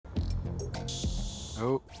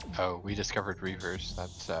Oh, we discovered reavers.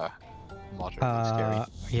 That's moderately scary.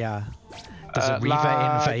 Yeah. There's a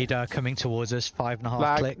Reaver invader coming towards us,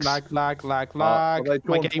 5.5 clicks. Lag. Are they My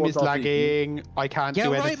drawn game is towards our lagging. I can't Yeah,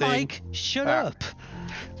 do right, anything. Mike! Shut up!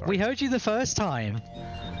 Sorry. We heard you the first time.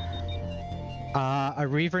 A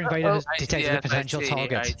Reaver invader has detected a potential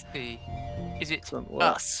target. I see. Is it Doesn't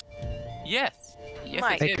work. us? Yes. Yes,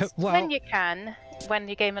 Mike, it is. Well, when you can, when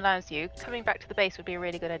your game allows you, coming back to the base would be a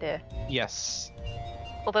really good idea. Yes.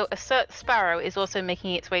 Although a sparrow is also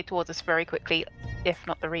making its way towards us very quickly, if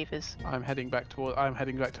not the reavers. I'm heading back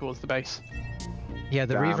towards the base. yeah,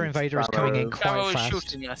 the Damn Reaver invader is coming in sparrows. quite Sparrow is fast.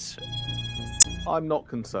 shooting us. I'm not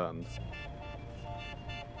concerned.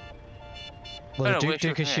 Well, No, the we're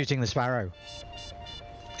Duke is shooting it. shooting the sparrow.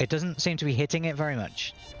 It doesn't seem to be hitting it very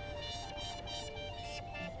much.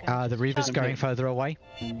 The Reaver's going further away.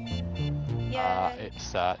 Yeah.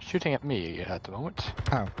 It's shooting at me at the moment.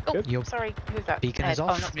 Oh, Oh, your sorry, who's that? beacon is Oh,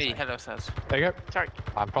 off. not Me, sorry. hello, Saz. There you go. Sorry.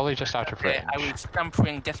 I'm probably just out of range. I was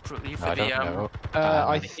scampering desperately for I don't the know.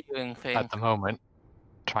 I healing thing. At the moment,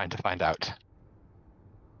 trying to find out.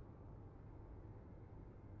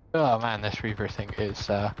 Oh man, this reaver thing is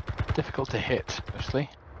difficult to hit, mostly.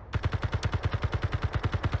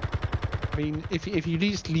 I mean, if you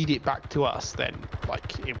just lead it back to us, then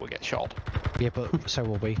like it will get shot. Yeah, but so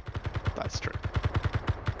will we. That's true.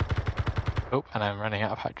 Oh, and I'm running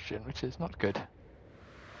out of hydrogen, which is not good.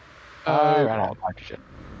 Oh, I ran out of hydrogen.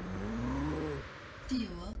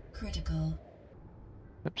 Fuel critical.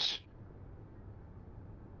 Oops.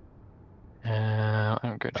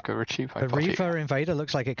 I'm going to go retrieve my The body. Reaver invader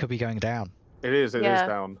looks like it could be going down. It is Yeah.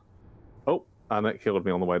 down. Oh, and it killed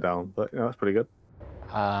me on the way down, but that's pretty good.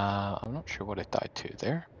 I'm not sure what it died to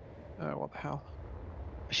there. What the hell?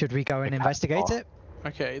 Should we go and The cat investigate paw. it?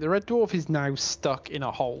 Okay, the red dwarf is now stuck in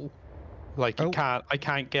a hole. Like Oh. I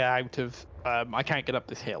can't get out of. I can't get up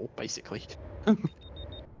this hill, basically.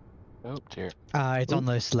 Oh dear. It's on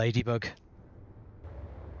this ladybug.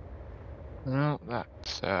 No,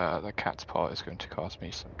 that's the cat's paw is going to cause me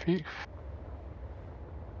some grief.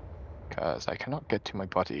 Because I cannot get to my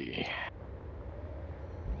body.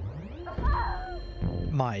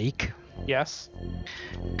 Mike, Yes.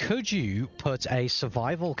 could you put a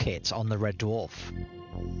survival kit on the red dwarf?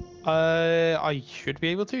 I should be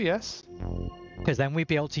able to. Yes. Because then we'd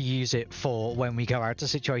be able to use it for when we go out to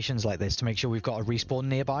situations like this to make sure we've got a respawn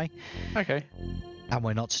nearby. Okay. And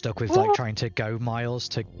we're not stuck with like trying to go miles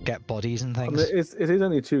to get bodies and I mean, things. it is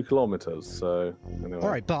only 2 kilometers, so anyway.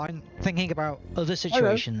 Alright, but I'm thinking about other I know.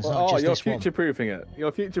 situations, Well, not just you're this one. future-proofing it.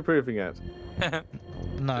 You're future-proofing it.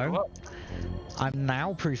 No, What? I'm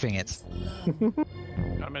now proofing it.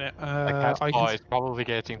 Got a minute. The cat's I paw can... is probably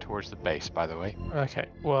getting towards the base, by the way. Okay.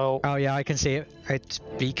 Well. Oh yeah, I can see it. Its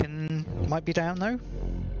beacon might be down though.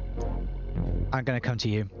 I'm gonna come to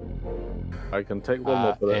you. I can take one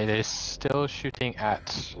more bullet. It is still shooting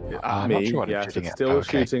at. At I'm not me, sure what yes, it's shooting it's at. still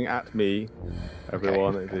Okay. shooting at me.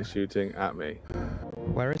 Everyone, Okay. it is shooting at me.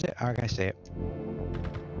 Where is it? Oh, I see it.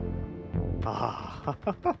 Ah.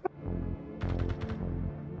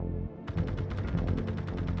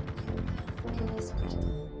 Is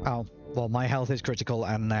critical. Oh, well, my health is critical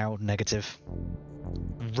and now negative.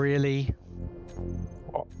 Really?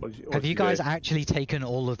 What did you Have you guys do? actually taken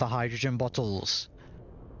all of the hydrogen bottles?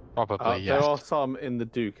 Probably, yes. There are some in the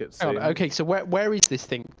Duke, it hang seems. on, okay. So where is this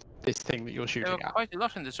thing? This thing that you're There shooting were at? quite a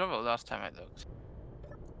lot in the Zorro last time I looked.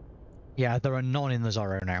 Yeah, there are none in the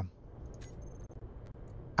Zorro now.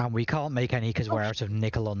 And we can't make any because we're out of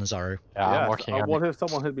nickel on the Zorro. Yeah, I'm Yes, working on what it. if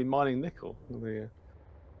someone had been mining nickel?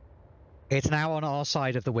 It's now on our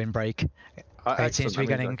side of the windbreak. It seems to be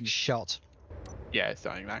getting shot. Yeah, it's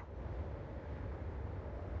dying now.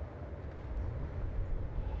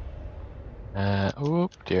 Oh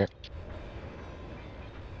dear.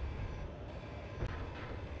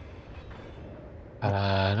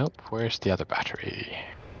 Nope. Where's the other battery?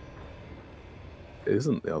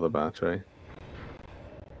 Isn't the other battery?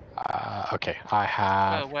 Okay, I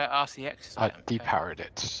have. Well, where RCX is. I depowered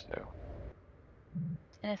it, so.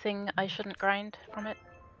 Anything I shouldn't grind from it?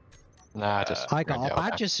 Nah, just. I got radio a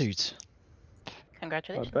badger suit. I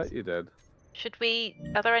Congratulations. bet you did. Should we?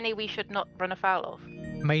 Are there any we should not run afoul of?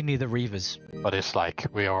 Mainly the Reavers. But it's like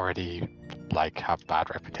we already like have bad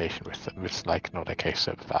reputation with them. It's like not a case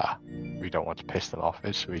of we don't want to piss them off.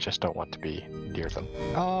 It's we just don't want to be near them.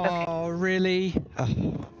 Oh, really? Oh.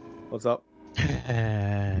 What's up?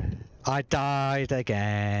 I died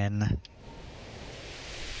again.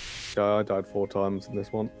 Yeah, I died 4 times in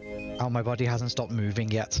this one. Oh, my body hasn't stopped moving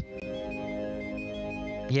yet.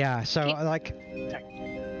 Yeah, so like,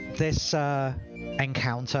 this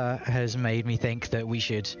encounter has made me think that we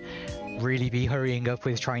should really be hurrying up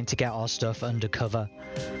with trying to get our stuff under cover.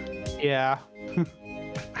 Yeah.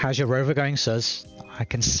 How's your rover going, Suz? I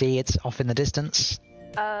can see it's off in the distance.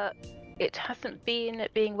 It hasn't been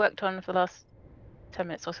being worked on for the last 10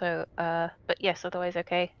 minutes or so. But yes, otherwise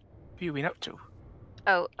okay. What have you been up to?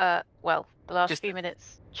 Oh, well, the last Just- few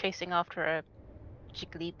minutes chasing after a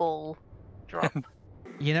jiggly ball drop.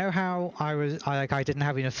 You know how I didn't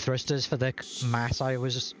have enough thrusters for the mass I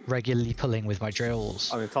was regularly pulling with my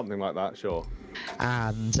drills, I mean, something like that, sure.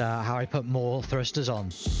 and how I put more thrusters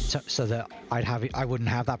on so that I wouldn't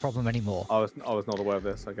have that problem anymore. I was not aware of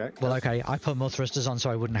this. Okay. Well, okay, I put more thrusters on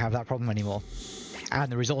so I wouldn't have that problem anymore.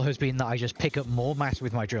 And the result has been that I just pick up more mass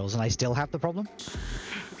with my drills and I still have the problem.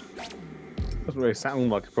 Doesn't really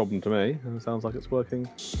sound like a problem to me, and it sounds like it's working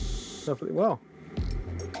perfectly well.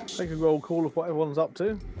 Take a roll call of what everyone's up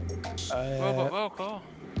to. Well, cool.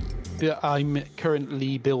 Yeah, I'm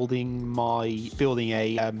currently building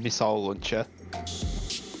a missile launcher.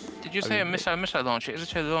 Did you say a missile launcher? Is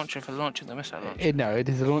it a launcher for launching the missile launcher? No, it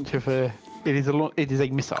is a launcher for. It is a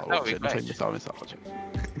missile Oh, launcher. right. It's a missile launcher.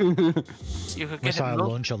 You could get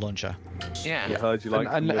Missile it launcher. Yeah. I heard you like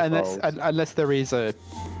Unless there is a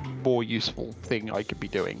more useful thing I could be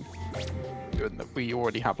doing, given that we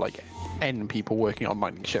already have like N people working on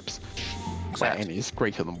mining ships, where Exactly. N is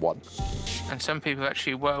greater than 1. And some people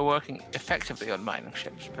actually were working effectively on mining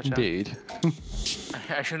ships. But, Indeed.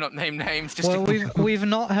 I should not name names. Just Well, to... we've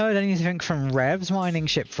not heard anything from Rev's mining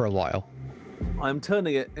ship for a while. I'm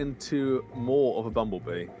turning it into more of a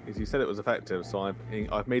Bumblebee. As you said, it was effective, so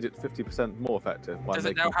I've made it 50% more effective. By Does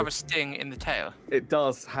it making now have a sting in the tail? It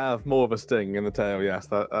does have more of a sting in the tail. Yes,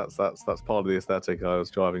 that's part of the aesthetic I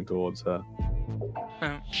was driving towards. Ah.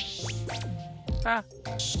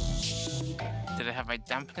 Did it have a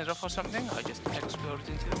dampeners off or something? I just exploded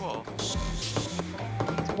into the wall. So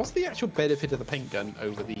what's the actual benefit of the paint gun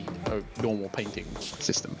over the normal painting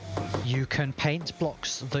system? You can paint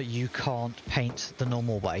blocks that you can't paint the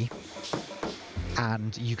normal way,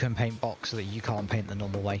 and you can paint blocks that you can't paint the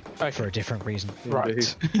normal way for a different reason.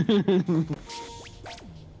 Right.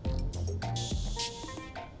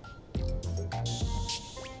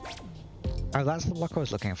 Oh, that's the block I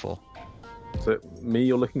was looking for. Is it me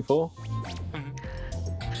you're looking for?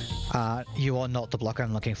 You are not the block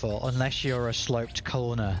I'm looking for, unless you're a sloped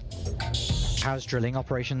corner. How's drilling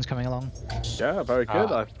operations coming along? Yeah, very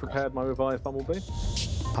good. I've prepared my revised Bumblebee.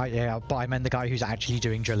 Yeah, but I meant the guy who's actually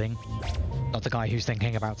doing drilling, not the guy who's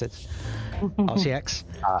thinking about it. RCX?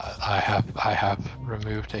 I have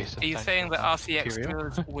removed a Are you substantial saying that RCX material.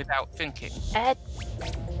 drills without thinking? Ed,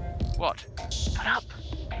 What? shut up.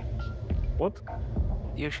 What?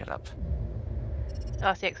 You shut up.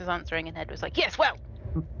 RCX was answering and Ed was like, yes, well.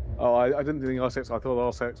 Oh, I didn't think R6. I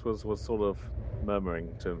thought R6 was sort of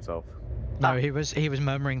murmuring to himself. No, he was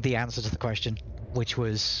murmuring the answer to the question, which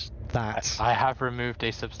was that. I have removed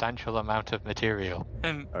a substantial amount of material.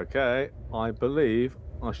 Okay, I believe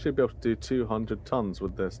I should be able to do 200 tons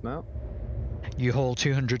with this now. You haul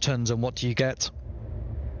 200 tons, and what do you get?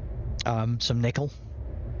 Some nickel.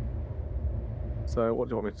 So what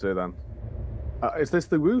do you want me to do then? Is this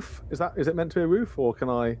the roof? Is it meant to be a roof, or can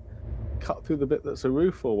I cut through the bit that's a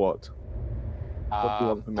roof, or what? What do you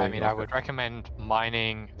want from me? I mean, I would recommend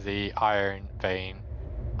mining the iron vein.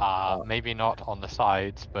 Maybe not on the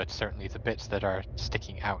sides, but certainly the bits that are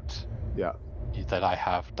sticking out. Yeah. That I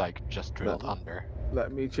have like just drilled Well, under.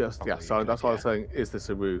 Let me just. Yeah. Probably So good that's why I was idea. saying, is this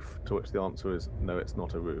a roof? To which the answer is no, it's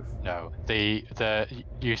not a roof. No,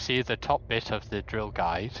 you see the top bit of the drill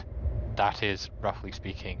guide. That is roughly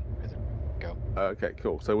speaking. Go. Okay,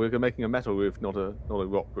 cool. So we're making a metal roof, not a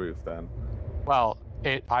rock roof then. Well,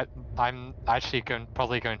 I'm actually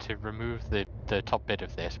probably going to remove the top bit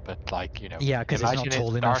of this, but like Yeah, 'cause it's not imagine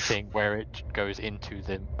tall it enough. starting where it goes into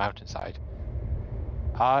the mountainside.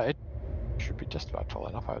 It should be just about tall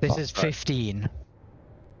enough. I would This thought. is 15.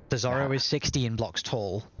 The Zorro is 16 blocks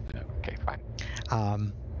tall. Okay,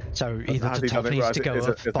 fine. So either has the he top done it needs right? to go Is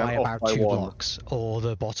up it by off about by 2 one? blocks, or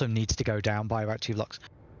the bottom needs to go down by about 2 blocks.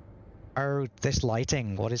 Oh, this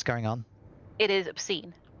lighting, what is going on? It is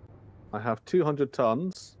obscene. I have 200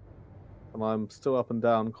 tons, and I'm still up and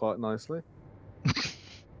down quite nicely.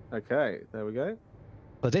 Okay, there we go.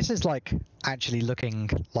 But this is like actually looking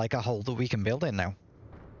like a hole that we can build in now.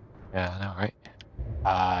 Yeah, I know, right?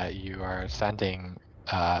 You are standing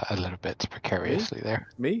a little bit precariously there,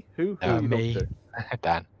 Me? Who are you me. talking to?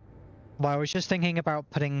 Dan. Well, I was just thinking about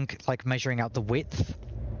measuring out the width,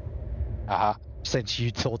 Uh-huh. since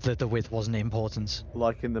you thought that the width wasn't important.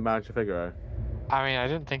 Like in the Marriage of Figaro. I mean, I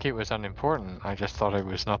didn't think it was unimportant. I just thought it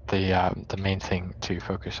was not the main thing to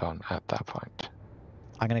focus on at that point.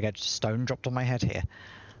 I'm gonna get stone dropped on my head here.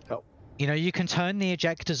 Oh. You know, you can turn the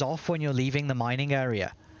ejectors off when you're leaving the mining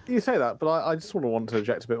area. You say that, but I just sort of want to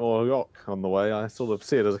eject a bit more rock on the way. I sort of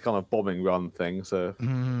see it as a kind of bombing run thing. So,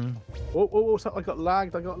 so I got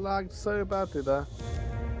lagged so badly there.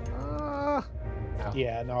 Ah.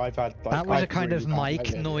 Yeah, no, I've had. Like, That was I've a kind really of bad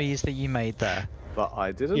mic lag. noise that you made there. But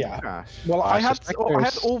I didn't Yeah. crash. Well, I had suspect I had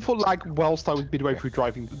there's- awful lag whilst I was midway through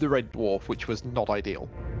driving the Red Dwarf, which was not ideal.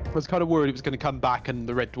 I was kind of worried it was going to come back and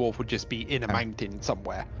the Red Dwarf would just be in a mountain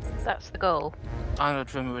somewhere. That's the goal. I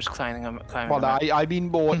would remember was climbing a climbing. Well, a mountain. I mean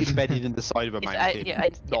more embedded in the side of a mountain.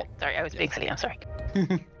 Not. Sorry, I was being silly. I'm sorry.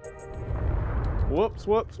 Whoops!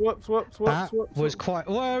 That was quite.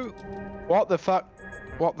 Whoa! What the fuck?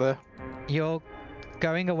 What the? You're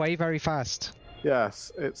going away very fast.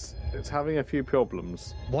 Yes, it's having a few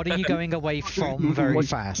problems. What are you going away from very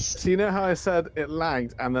fast? So you know how I said it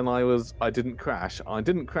lagged and then I didn't crash. I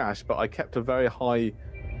didn't crash, but I kept a very high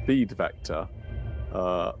speed vector,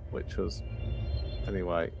 which was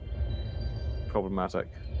anyway problematic.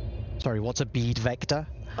 Sorry, what's a bead vector?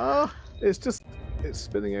 It's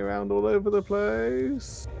spinning around all over the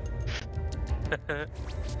place.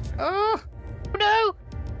 No!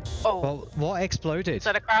 Oh, Well, what exploded? is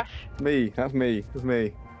that a crash? That's me.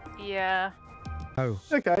 Yeah. Oh,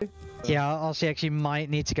 Okay. yeah, RCX, you might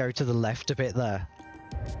need to go to the left a bit there.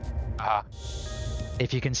 Ah,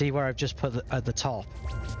 If you can see where I've just put at the top.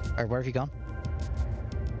 Or where have you gone?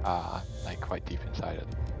 like quite deep inside it.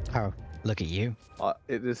 Oh, look at you.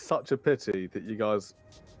 It is such a pity that you guys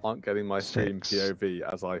aren't getting my stream 6. POV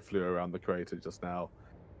as I flew around the crater just now,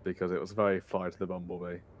 because it was very fly to the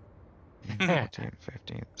Bumblebee. 14,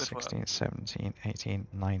 15, Good 16, 17, 18,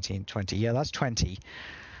 19, 20. Yeah, that's 20.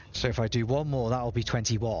 So if I do one more, that'll be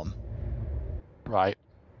 21. Right.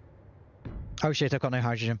 Oh shit, I've got no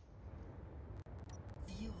hydrogen.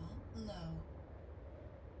 Fuel low.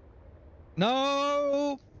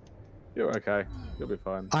 No! You're okay. You'll be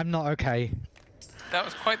fine. I'm not okay. That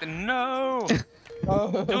was quite the no.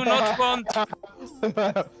 Do not want.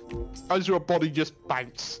 As your body just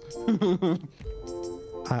bounce.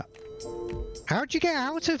 How'd you get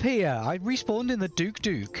out of here? I respawned in the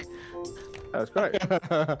Duke. That's great.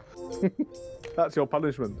 That's your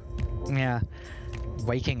punishment. Yeah.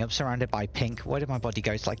 Waking up surrounded by pink. Where did my body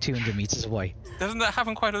go? It's like 200 meters away. Doesn't that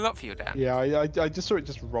happen quite a lot for you, Dan? Yeah, I just saw it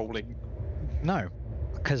just rolling. No,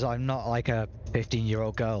 because I'm not like a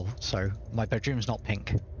 15-year-old girl, so my bedroom's not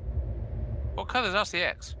pink. What colour's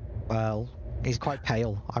RCX? Well, he's quite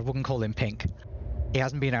pale. I wouldn't call him pink. He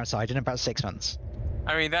hasn't been outside in about 6 months.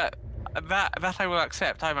 I mean that I will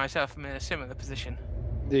accept. I myself am in a similar position.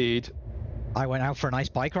 Indeed. I went out for a nice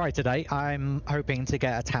bike ride today. I'm hoping to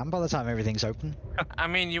get a tan by the time everything's open. I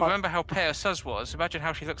mean, you remember how pale Suz was? Imagine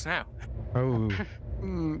how she looks now. Oh.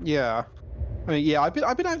 Yeah. I mean, yeah, I've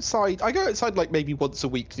been outside. I go outside like maybe once a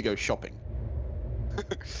week to go shopping.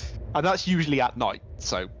 And that's usually at night,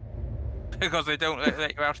 so. Because they don't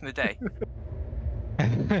let you out in the day.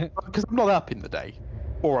 Because I'm not up in the day.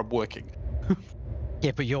 Or I'm working.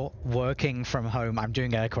 Yeah, but you're working from home. I'm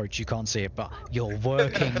doing air quotes, you can't see it, but you're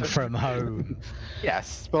working from home.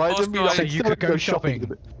 Yes, but I Also, didn't mean So you could go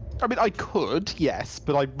shopping. I mean, I could, yes,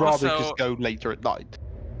 but I'd rather Also- just go later at night.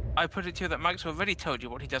 I put it to you that Mike's already told you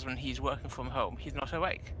what he does when he's working from home. He's not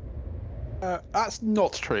awake. That's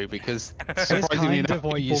not true because It's surprisingly kind enough, of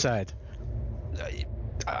what you people- said.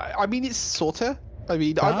 I mean, it's sorta. I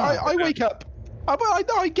mean, I Ah. wake up.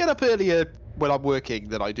 I get up earlier when I'm working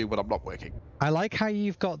than I do when I'm not working. I like how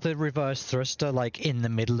you've got the reverse thruster like in the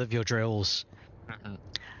middle of your drills.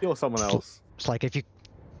 You're someone else. It's like if you,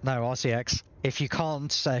 no RCX. If you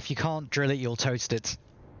can't drill it, you'll toast it.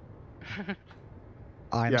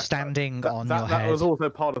 I'm Yeah, standing on your That head. was also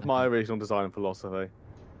part of my original design philosophy.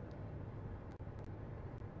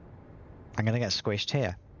 I'm gonna get squished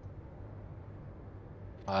here.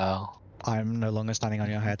 Well. I'm no longer standing on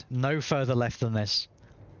your head. No further left than this.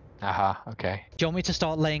 Aha. Okay. Do you want me to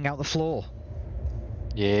start laying out the floor?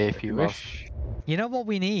 Yeah, if you Well. wish. You know what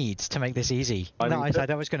we need to make this easy? I No, need I to-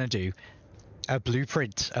 said I was going to do a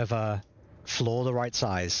blueprint of a floor the right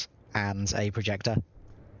size and a projector.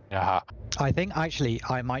 Aha. I think actually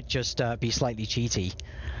I might just be slightly cheaty,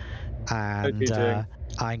 and cheating.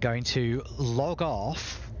 I'm going to log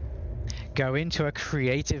off, go into a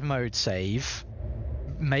creative mode save,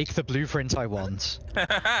 make the blueprint I want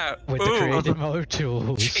with the Ooh. creative mode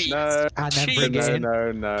tools, Cheat. No, and then Cheat. bring it no,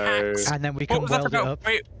 in, no. Hacks. and then we What can was that weld it about? up.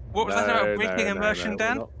 Wait, what was that No, about no, breaking no, immersion, no,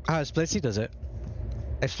 Dan? we're not. Oh, Splitsy does it.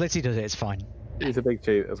 If Splitsy does it, it's fine. He's a big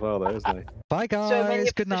cheat as well, though, isn't he? Bye So many guys.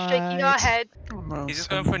 of Good us are shaking our night. head. He's just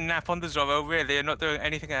going for a nap on the Zorro, really, and not doing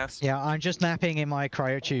anything else. Yeah, I'm just napping in my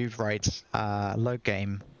cryotube. Right. Load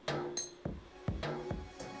game.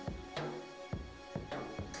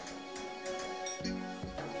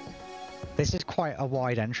 This is quite a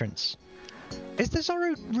wide entrance. Is the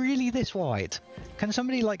Zorro really this wide? Can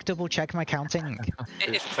somebody like double check my counting?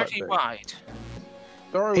 It's quite pretty big. wide.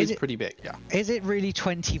 Zorro Is is it- pretty big, yeah. Is it really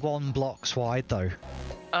 21 blocks wide though?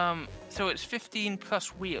 So it's 15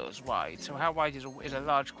 plus wheels wide. So how wide is a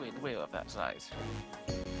large squid wheel of that size?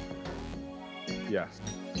 Yes.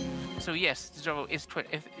 So yes, the Zorro is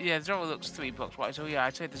 20. The Zorro looks 3 blocks wide. So yeah,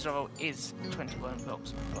 I'd say the Zorro is 21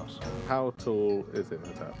 blocks across. How tall is it,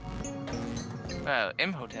 Matap? Well,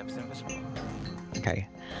 Imhotep is invisible. Okay.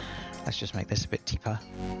 Let's just make this a bit deeper.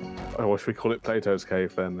 Oh, should we call it Plato's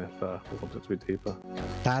cave then, if we want it to be deeper?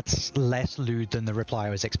 That's less lewd than the reply I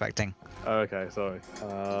was expecting. Oh, okay, sorry.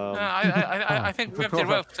 I think Rev did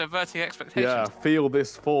well for subverting expectations. Yeah, feel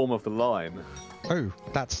this form of the line. Oh,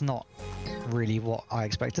 that's not really what I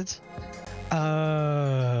expected. So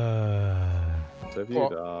have you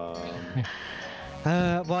What? done?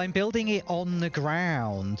 Well, I'm building it on the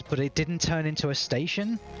ground, but it didn't turn into a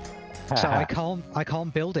station, so I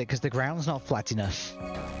can't build it because the ground's not flat enough.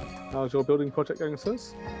 How's your building project going,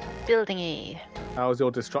 sis? Building-y. How's your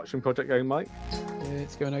destruction project going, Mike?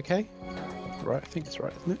 It's going okay. Right, I think it's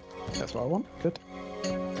right, isn't it? That's what I want. Good.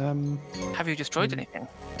 Have you destroyed anything?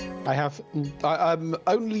 I have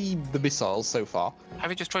only the missiles so far. Have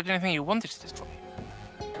you destroyed anything you wanted to destroy?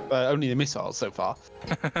 Only the missiles so far.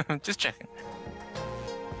 Just checking.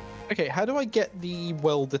 Okay, how do I get the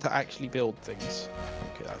welder to actually build things?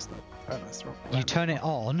 Okay, that's not. Oh, that's wrong. You turn it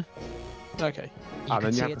on. Okay. You And can then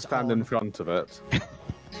you see have to it's stand in on. front of it.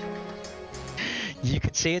 You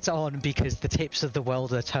can see it's on because the tips of the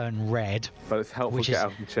welder turn red. But it's helpful Which to get is-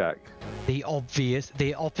 out and check. The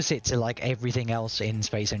opposite to like everything else in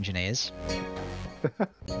Space Engineers,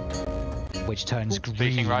 which turns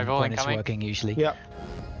green rival when it's incoming. working usually. Yeah.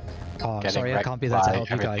 Oh, Getting sorry, I wrecked can't be there to by help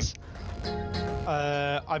you guys.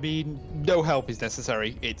 I mean, no help is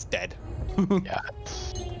necessary. It's dead. Yeah.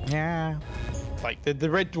 Yeah. Like the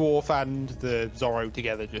red dwarf and the Zorro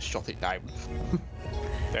together just shot it down.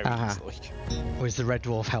 Very Ah. easily. Was the red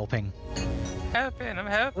dwarf helping? Helping, I'm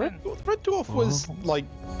helping. Red dwarf was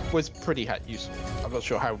was pretty useful. I'm not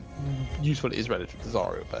sure how useful it is relative to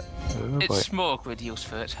Zorro, but It's small grid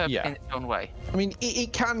useful. It's helping Yeah. in its own way. I mean,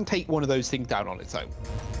 it can take one of those things down on its own.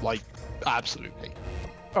 Like, absolutely.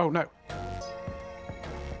 Oh no.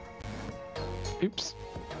 Oops.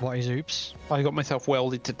 What is oops? I got myself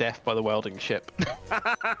welded to death by the welding ship.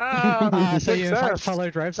 So you in fact Success!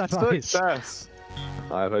 followed Rev's advice. Success!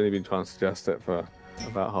 I've only been trying to suggest it for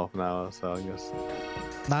about half an hour, so I guess.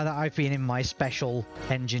 Now that I've been in my special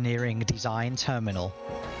engineering design terminal,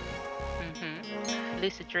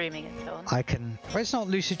 Lucid dreaming and so on. I can. Well, it's not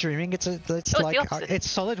lucid dreaming. It's the like opposite. it's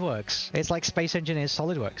SolidWorks. It's like Space Engineers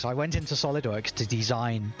SolidWorks. I went into SolidWorks to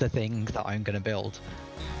design the thing that I'm going to build.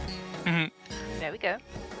 There we go.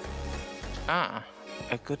 Ah,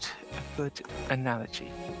 a good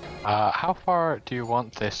analogy. How far do you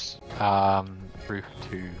want this roof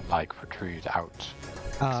to like protrude out?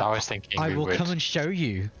 'Cause I was thinking I we will would. come and show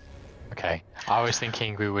you. Okay, I was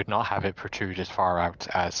thinking we would not have it protrude as far out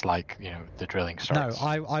as like the drilling No, starts.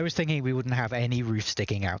 I was thinking we wouldn't have any roof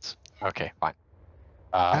sticking out. Okay, fine.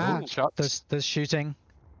 Shots. There's shooting.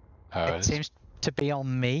 It seems to be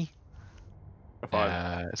on me.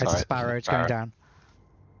 It's a sparrow. It's going down.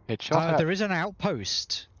 It shot. There is an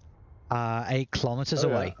outpost 8 kilometers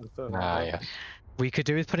away. Yes. We could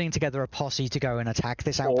do with putting together a posse to go and attack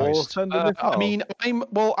this Or outpost. send a missile. I mean,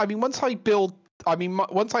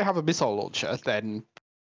 once I have a missile launcher, then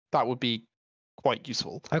that would be quite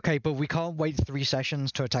useful. Okay, but we can't wait 3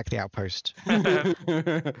 sessions to attack the outpost.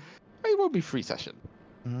 It won't be free session.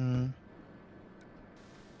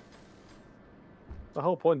 The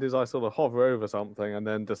whole point is I sort of hover over something and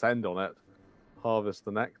then descend on it, harvest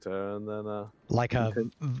the nectar, and then Like a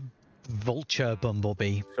vulture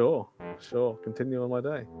bumblebee. sure, continue on my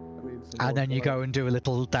day. And then you go and do a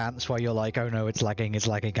little dance where you're like, oh no, it's lagging,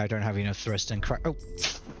 I don't have enough thrust and crack. Oh.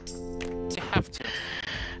 You have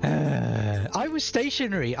to. I was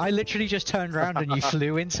stationary. I literally just turned around and you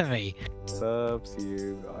flew into me. Serves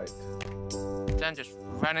you right. Dan just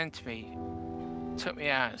ran into me, took me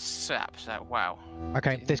out, and slapped. Like, wow.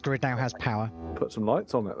 Okay, this grid now has power. Put some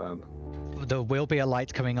lights on it then. There will be a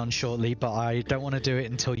light coming on shortly, but I don't want to do it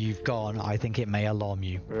until you've gone. I think it may alarm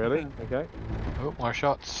you. Really? Okay. Oh, more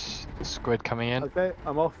shots. The squid coming in. Okay,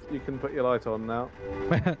 I'm off. You can put your light on now.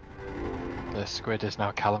 The squid is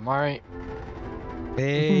now calamari.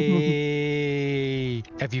 Hey!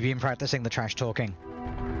 Have you been practicing the trash talking?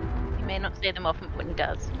 He may not say them often, but when he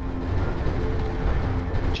does.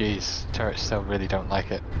 Jeez, turrets still really don't like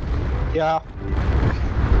it. Yeah.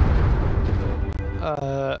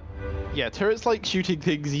 Yeah, turrets like shooting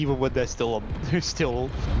things even when they're still on. They're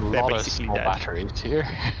Lot of basically small dead. batteries here.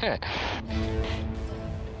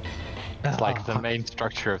 It's like the main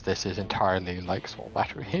structure of this is entirely like small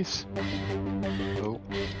batteries. Oh,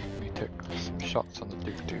 we took some shots on the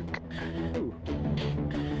Duke. Ooh.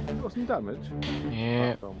 Got some damage.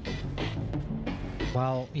 Yeah,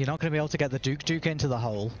 Well, you're not going to be able to get the Duke into the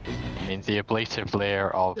hole. I mean the ablative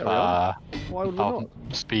layer of Yeah, we are. Why would we not?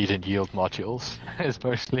 speed and yield modules is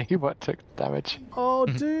mostly what took the damage. Oh,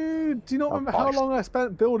 dude, do you not Oh, remember how bollocks. long I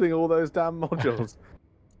spent building all those damn modules?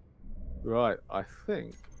 Right, I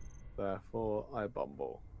think, therefore, I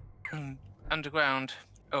bumble. Underground,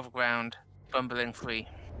 overground, bumbling free.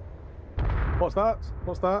 What's that?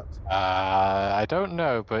 What's that? I don't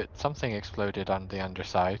know, but something exploded on the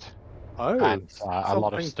underside. Oh, And, a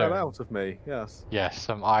lot of something stone. fell out of me, yes. Yes,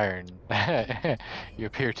 some iron. You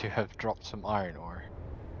appear to have dropped some iron ore.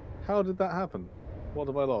 How did that happen? What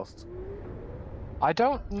have I lost? I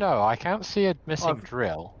don't know. I can't see a missing I've-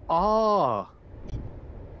 drill. Ah!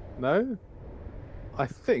 No? I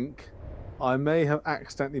think I may have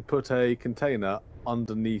accidentally put a container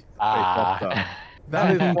underneath a popper.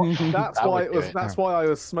 That is that's That why would it do was. it. That's why I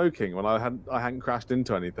was smoking when I hadn't crashed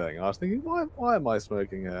into anything. I was thinking, why am I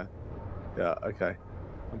smoking here? Yeah, okay.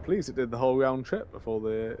 I'm pleased it did the whole round trip before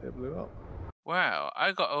it blew up. Wow,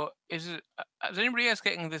 is anybody else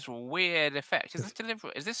getting this weird effect? Is this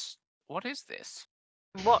deliberate? What is this?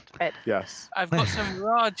 What, Ed? Yes. I've got some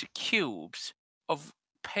large cubes of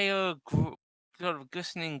pale, sort of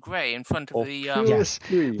glistening grey in front of Of the. Yes.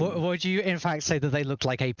 green. Would you, in fact, say that they look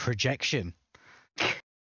like a projection?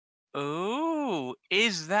 Oh,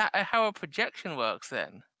 is that how a projection works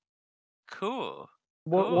then? Cool.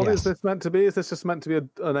 What is Yes. this meant to be? Is this just meant to be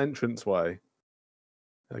an entranceway?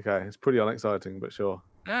 Okay, it's pretty unexciting, but sure.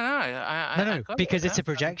 No, I No, got it, because it's a that's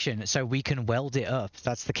fine. projection, so we can weld it up.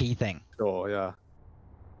 That's the key thing. Sure, yeah.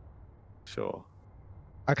 Sure.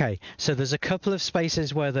 Okay, so there's a couple of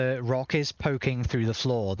spaces where the rock is poking through the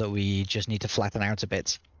floor that we just need to flatten out a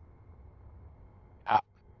bit.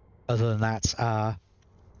 Other than that,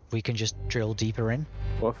 we can just drill deeper in.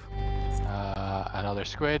 Woof. Another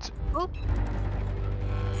squid.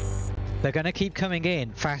 They're going to keep coming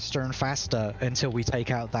in faster and faster until we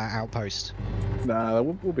take out that outpost. Nah,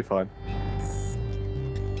 we'll be fine.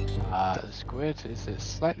 The squid is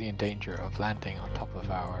slightly in danger of landing on top of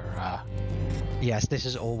our. Yes, this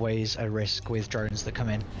is always a risk with drones that come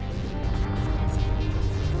in.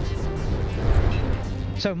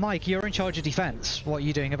 So, Mike, you're in charge of defense. What are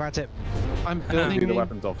you doing about it? I'm Be building. the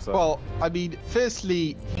weapons officer. Well, I mean,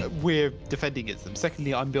 firstly, we're defending against them.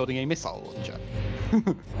 Secondly, I'm building a missile launcher.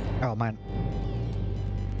 Oh, man.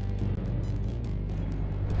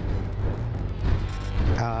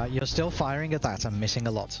 You're still firing at that. I'm missing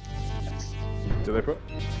a lot. Deliberate.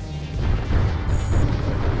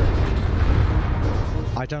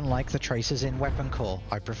 I don't like the traces in Weapon Core.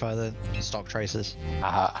 I prefer the stock traces.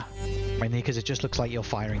 Mainly because it just looks like you're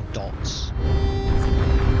firing dots.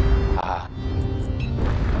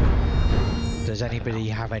 Does anybody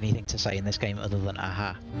have anything to say in this game other than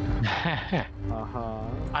aha?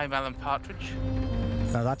 I'm Alan Partridge.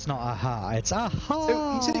 No, that's not aha. It's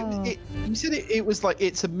aha. So you said it was like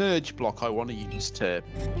it's a merge block I want to use to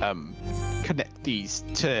connect these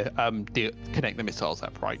to connect the missiles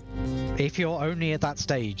up, right? If you're only at that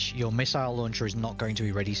stage, your missile launcher is not going to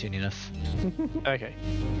be ready soon enough. Okay.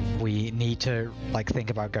 We need to think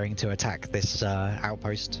about going to attack this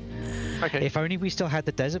outpost. Okay. If only we still had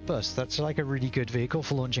the desert bus. That's like a really good vehicle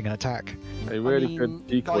for launching an attack. A really good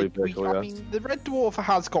decoy vehicle, I yes. mean, the Red Dwarf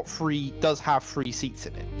does have 3 seats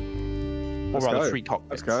in it. Let's or rather, go. 3 cockpits.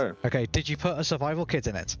 Let's go. Okay, did you put a survival kit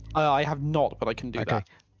in it? I have not, but I can do Okay.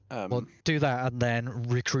 that. Well, do that and then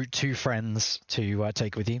recruit 2 friends to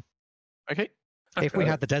take with you. Okay. If we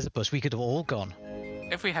Okay. had the desert bus, we could have all gone.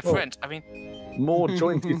 If we had Well- friends, I mean, More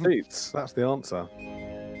jointy seats. That's the answer.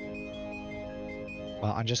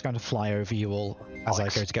 Well, I'm just going to fly over you all as I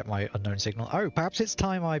go to get my unknown signal. Oh, perhaps it's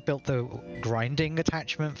time I built the grinding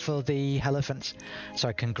attachment for the elephant, so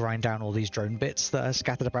I can grind down all these drone bits that are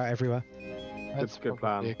scattered about everywhere. That's good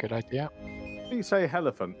probably plan. a good idea. When you say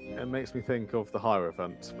elephant, it makes me think of the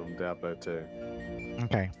Hierophant from Diablo 2.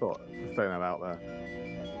 Okay. Thought throwing that out there.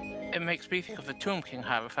 it makes me think of the Tomb King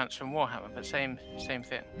Hierophants from Warhammer, but same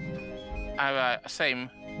thing. Same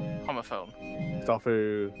homophone.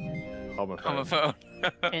 Stuffu. Homophone. Homophone.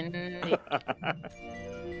 Indeed.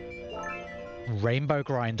 Rainbow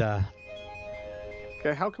grinder.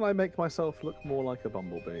 Okay, how can I make myself look more like a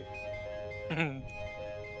bumblebee?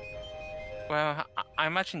 Well, I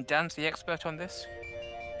imagine Dan's the expert on this.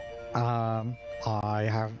 I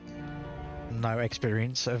have no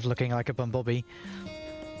experience of looking like a bumblebee.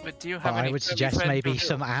 But do you have But any I would furry suggest friends maybe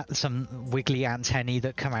who- some wiggly antennae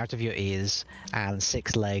that come out of your ears, and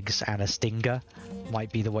 6 legs and a stinger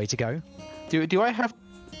might be the way to go. Do I have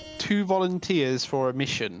 2 volunteers for a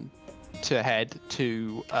mission to head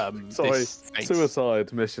to Sorry, this space?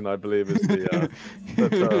 suicide mission, I believe, is the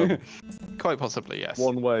term. Quite possibly, yes.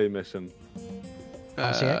 One-way mission.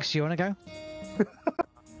 RCX, you want to go?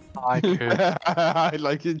 I could I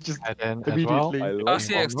like it just head in as well. immediately. I love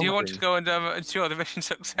RCX, do you want to one-way. go and ensure the mission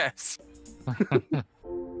success?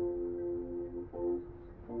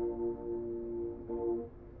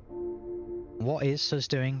 What is Sus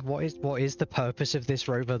doing? What is the purpose of this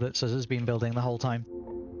rover that Sus has been building the whole time?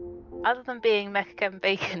 Other than being Mecha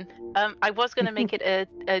Bacon, I was going to make it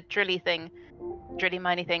a drilly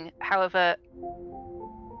miney thing. However,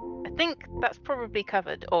 I think that's probably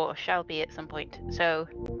covered, or shall be at some point. So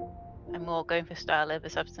I'm more going for style over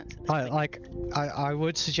substance. At this point. I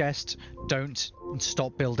would suggest don't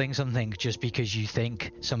stop building something just because you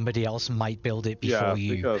think somebody else might build it before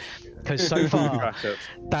you. Because so far, Crash it.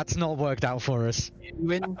 that's not worked out for us. You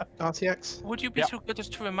win, RTX? Would you be so good as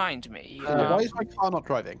to remind me? Why is my car not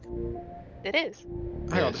driving? It is.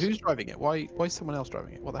 Hang on, Yes. who's driving it? Why is someone else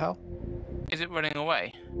driving it? What the hell? Is it running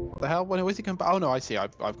away? What the hell? When is it going back? Oh no, I see.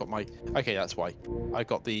 I've got my. Okay, that's why. I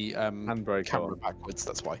got the Handbrake camera on. backwards.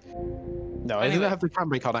 That's why. No, I Anyway. didn't have the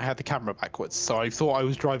handbrake on. I had the camera backwards, so I thought I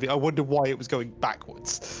was driving. I wondered why it was going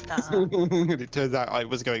backwards. Uh-huh. And it turns out I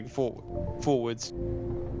was going forwards.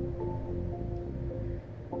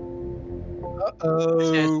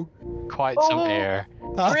 Uh-oh. Quite some Oh. air.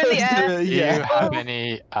 Brilliant. Do you yeah. have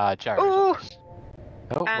any gyros? on this?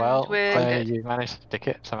 Oh, And well, we're good. you managed to stick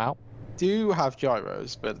it somehow. Do have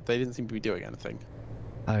gyros, but they didn't seem to be doing anything.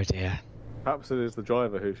 Oh dear. Perhaps it is the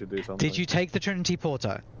driver who should do something. Did you take the Trinity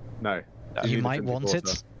Porter? No. You need might the want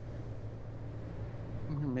Trinity it.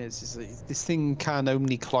 This thing can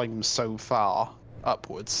only climb so far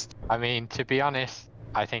upwards. I mean, to be honest,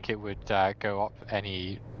 I think it would go up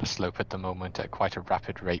any slope at the moment at quite a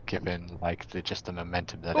rapid rate, given like just the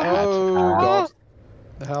momentum that it had. Oh god.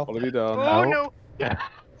 The hell? What have you done? Oh no. no! Yeah.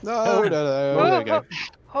 No, there we go.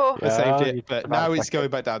 Oh, I saved it, you but can now have it's like going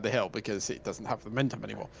back down the hill because it doesn't have the momentum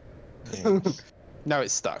anymore. Yeah. Now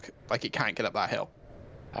it's stuck. Like it can't get up that hill.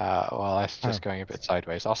 Well, that's just going a bit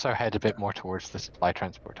sideways. Also, head a bit more towards the supply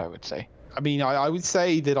transport, I would say. I mean, I would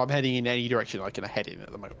say that I'm heading in any direction I can head in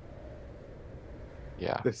at the moment.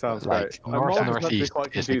 Yeah. This sounds like, great. And north Mars is meant to be northeast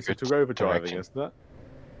quite is a conducive good to rover driving, direction. isn't it?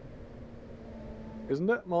 Isn't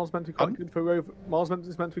it? Mars meant to be quite good for rover.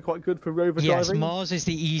 Is meant to be quite good for rover Yes, driving. Mars is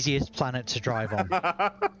the easiest planet to drive on.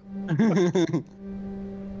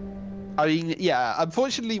 I mean, yeah,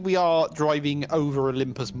 unfortunately we are driving over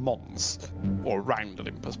Olympus Mons. Or around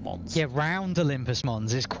Olympus Mons. Yeah, round Olympus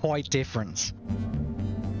Mons is quite different.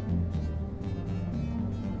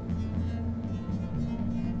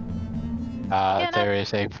 no. There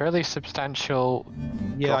is a fairly substantial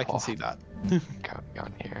Yeah, I can drop-off see that. going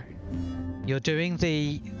on here. You're doing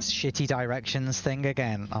the shitty directions thing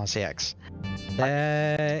again, RCX.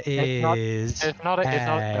 There is It's not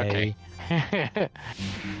okay.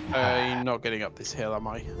 I'm not getting up this hill, am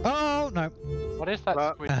I? Oh, no. What is that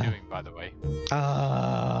But- squid doing, by the way?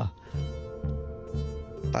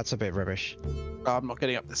 That's a bit rubbish. I'm not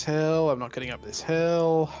getting up this hill. I'm not getting up this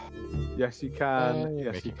hill. Yes, you can. Yes,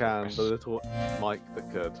 you making can. progress. The little Mike that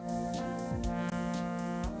could.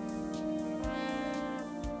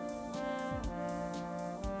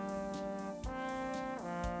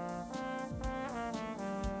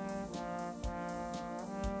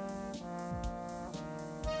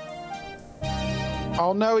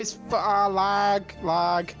 Oh no, it's lag.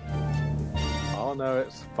 Oh no,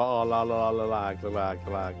 it's far la la la lag, lag.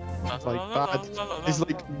 It's like bad. It's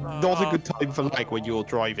like not a good time for lag when you're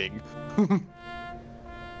driving.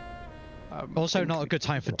 Also, not a good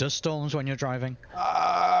time for dust storms when you're driving. Come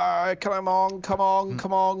on.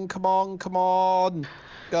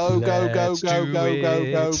 Go. Let's do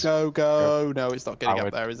it. Go. No, it's not getting I up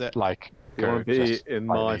would there, is it? Like, You want go to be just in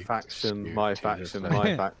my slightly faction, skew my to the faction, side.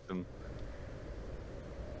 my faction.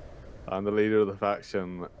 I'm the leader of the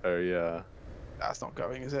faction. Oh yeah. That's not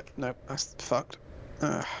going, is it? No, that's fucked.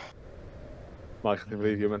 Ugh. Mike, I can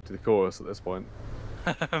believe you're meant to be chorus at this point.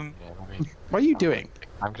 Yeah, I mean, What are you doing?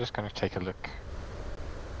 I'm just going to take a look.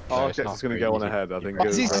 Oh, it's okay, not just going to very go on easy. ahead. I think.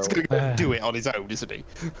 He's just Well. gonna do it on his own, isn't he?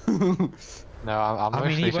 No, I'm I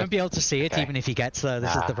mean, he mostly won't be able to see it okay. even if he gets there. This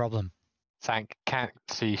is Nah. the problem. Sank can't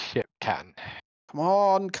see ship can. Come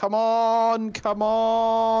on, come on, come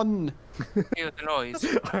on! Hear the noise. Do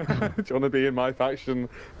you want to be in my faction?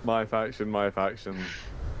 My faction, my faction.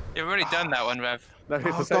 You've already done that one, Rev. No, it's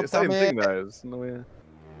Oh, the same, God same damn thing it. though. It's no, yeah.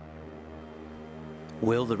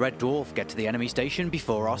 Will the Red Dwarf get to the enemy station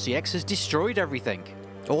before RCX has destroyed everything?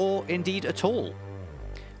 Or indeed at all?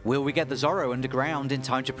 Will we get the Zorro underground in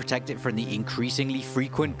time to protect it from the increasingly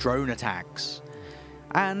frequent drone attacks?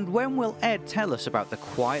 And when will Ed tell us about the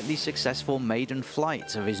quietly successful maiden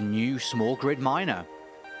flight of his new small grid miner?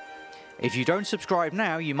 If you don't subscribe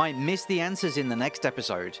now, you might miss the answers in the next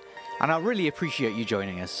episode, and I'll really appreciate you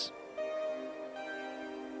joining us.